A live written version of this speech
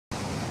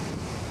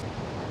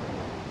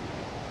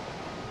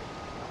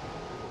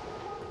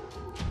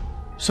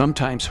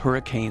Sometimes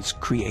hurricanes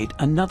create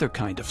another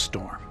kind of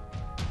storm,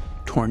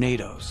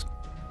 tornadoes.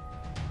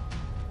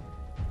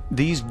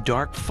 These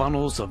dark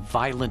funnels of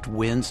violent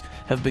winds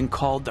have been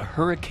called the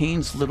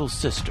hurricane's little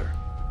sister.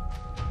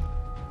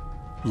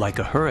 Like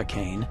a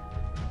hurricane,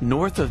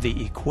 north of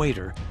the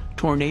equator,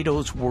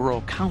 tornadoes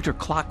whirl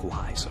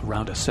counterclockwise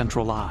around a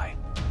central eye.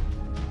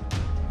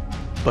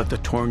 But the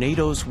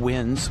tornado's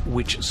winds,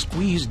 which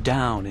squeeze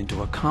down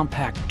into a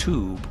compact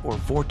tube or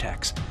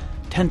vortex,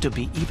 tend to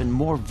be even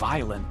more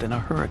violent than a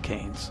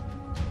hurricane's.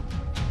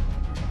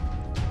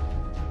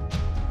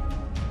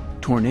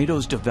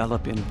 Tornadoes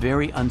develop in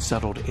very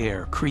unsettled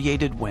air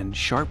created when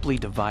sharply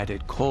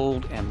divided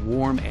cold and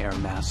warm air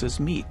masses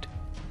meet.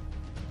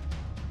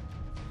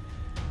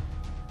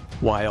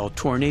 While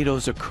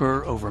tornadoes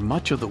occur over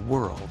much of the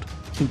world,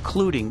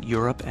 including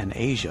Europe and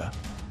Asia,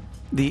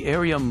 the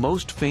area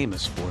most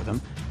famous for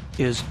them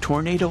is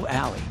Tornado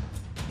Alley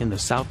in the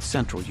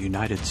south-central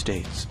United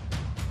States.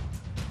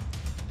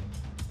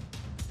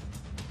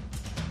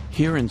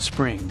 Here in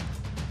spring,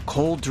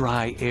 cold,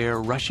 dry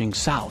air rushing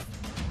south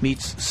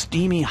meets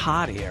steamy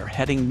hot air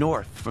heading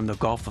north from the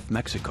Gulf of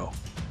Mexico.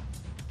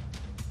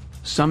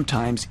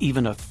 Sometimes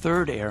even a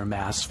third air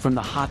mass from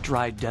the hot,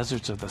 dry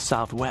deserts of the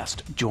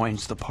Southwest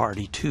joins the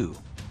party too.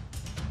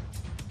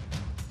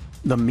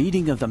 The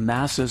meeting of the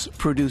masses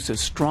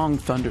produces strong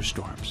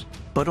thunderstorms,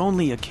 but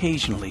only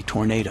occasionally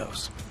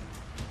tornadoes.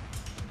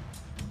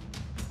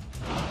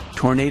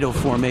 Tornado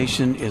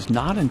formation is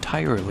not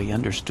entirely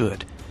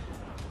understood,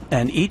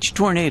 and each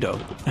tornado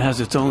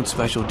has its own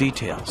special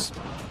details.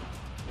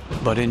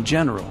 But in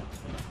general,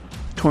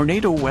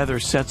 tornado weather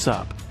sets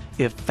up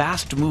if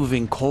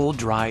fast-moving cold,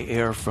 dry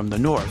air from the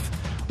north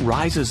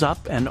rises up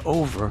and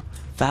over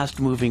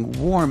fast-moving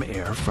warm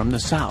air from the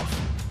south.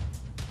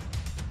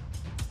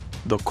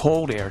 The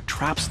cold air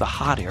traps the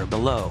hot air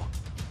below.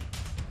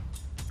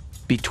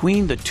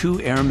 Between the two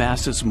air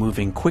masses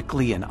moving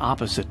quickly in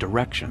opposite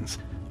directions,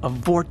 a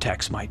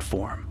vortex might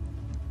form.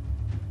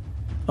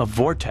 A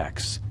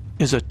vortex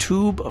is a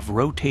tube of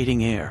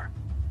rotating air.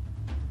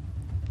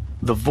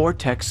 The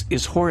vortex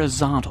is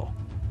horizontal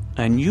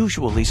and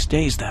usually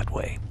stays that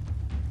way.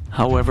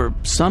 However,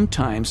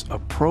 sometimes a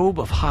probe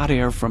of hot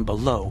air from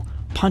below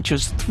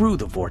punches through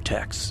the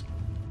vortex.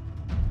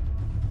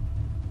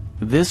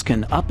 This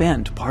can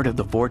upend part of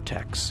the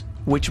vortex,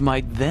 which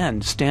might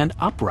then stand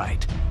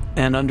upright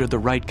and, under the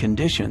right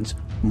conditions,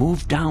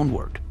 move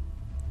downward.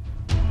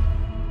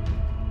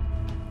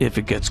 If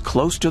it gets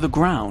close to the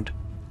ground,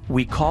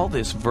 we call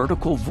this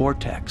vertical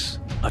vortex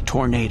a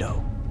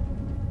tornado.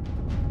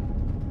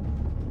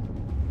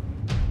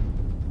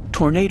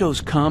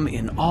 Tornadoes come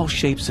in all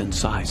shapes and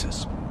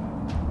sizes.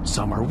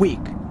 Some are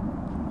weak,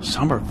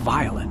 some are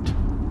violent.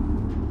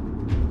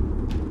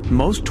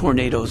 Most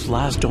tornadoes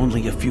last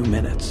only a few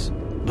minutes,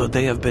 but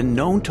they have been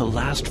known to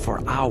last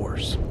for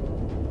hours.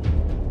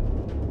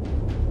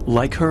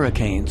 Like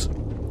hurricanes,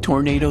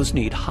 tornadoes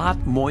need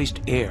hot, moist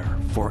air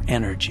for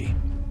energy.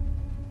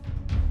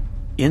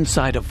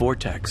 Inside a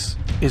vortex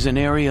is an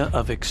area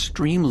of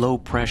extreme low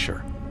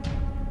pressure.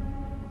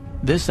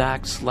 This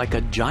acts like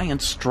a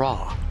giant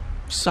straw,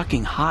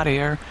 sucking hot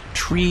air,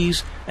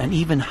 trees, and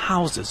even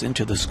houses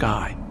into the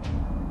sky.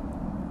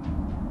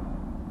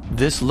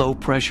 This low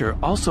pressure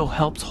also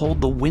helps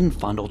hold the wind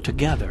funnel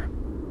together.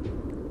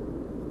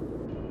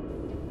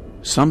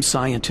 Some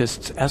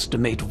scientists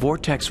estimate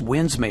vortex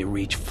winds may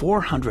reach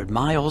 400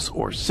 miles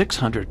or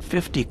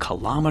 650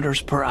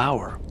 kilometers per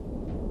hour.